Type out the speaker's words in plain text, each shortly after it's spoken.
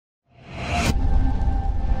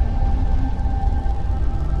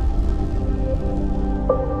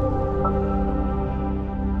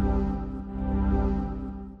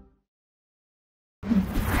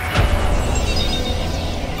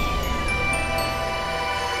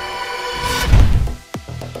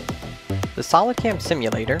The SolidCAM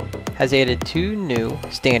Simulator has added 2 new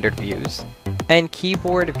standard views and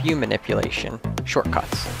keyboard view manipulation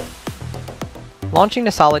shortcuts. Launching the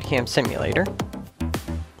SolidCAM Simulator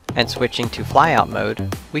and switching to flyout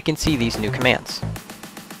mode, we can see these new commands.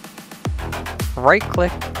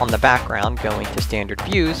 Right-click on the background going to standard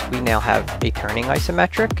views, we now have a turning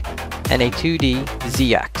isometric and a 2D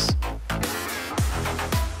ZX.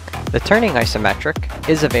 The turning isometric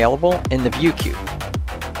is available in the view cube.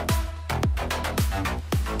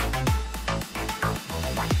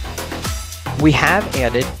 We have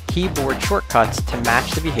added keyboard shortcuts to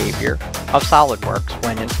match the behavior of SolidWorks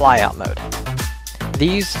when in flyout mode.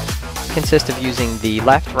 These consist of using the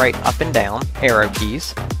left, right, up, and down arrow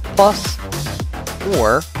keys, plus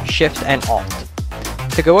or Shift and Alt.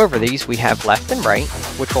 To go over these, we have left and right,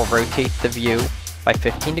 which will rotate the view by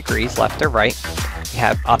 15 degrees left or right. We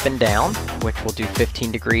have up and down, which will do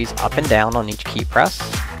 15 degrees up and down on each key press.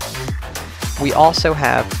 We also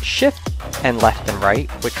have Shift and left and right,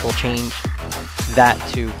 which will change that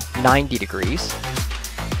to 90 degrees.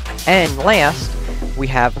 And last, we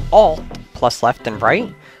have Alt plus left and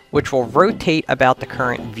right, which will rotate about the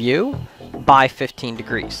current view by 15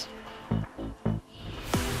 degrees.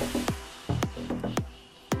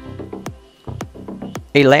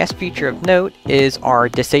 A last feature of note is our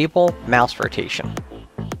disable mouse rotation.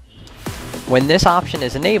 When this option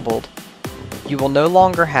is enabled, you will no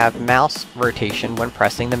longer have mouse rotation when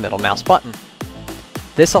pressing the middle mouse button.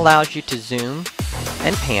 This allows you to zoom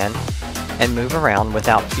and pan and move around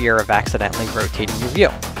without fear of accidentally rotating your view.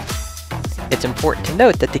 It's important to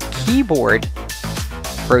note that the keyboard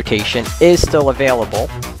rotation is still available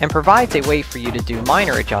and provides a way for you to do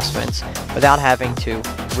minor adjustments without having to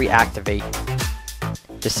reactivate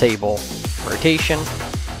disable rotation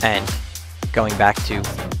and going back to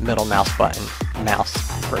middle mouse button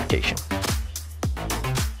mouse rotation.